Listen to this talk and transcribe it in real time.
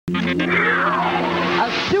A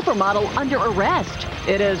supermodel under arrest.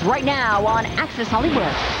 It is right now on Access Hollywood.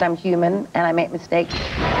 I'm human and I make mistakes.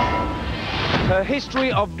 Her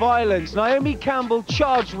history of violence. Naomi Campbell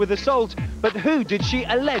charged with assault, but who did she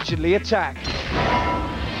allegedly attack?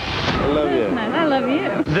 I love you. I love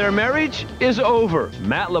you. Their marriage is over.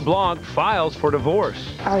 Matt LeBlanc files for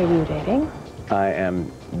divorce. Are you dating? I am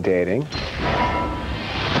dating.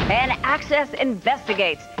 And Access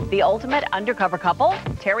investigates the ultimate undercover couple,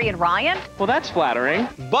 Terry and Ryan. Well, that's flattering.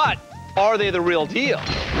 But are they the real deal?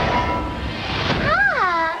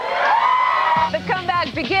 The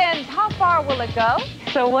comeback begins. How far will it go?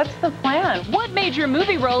 So what's the plan? What major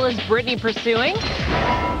movie role is Britney pursuing?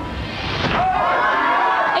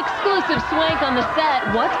 Exclusive swank on the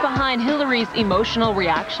set. What's behind Hillary's emotional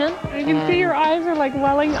reaction? You can see your eyes are like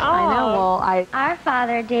welling up. I know, well, Our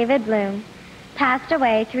father, David Bloom, passed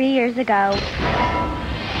away 3 years ago.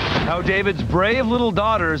 How David's brave little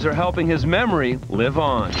daughters are helping his memory live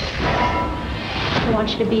on. I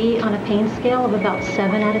want you to be on a pain scale of about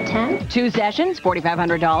 7 out of 10. 2 sessions,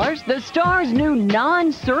 $4,500. The star's new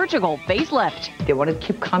non-surgical facelift. They want to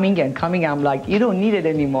keep coming and coming. I'm like, you don't need it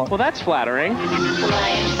anymore. Well, that's flattering.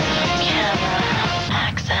 Lights, camera.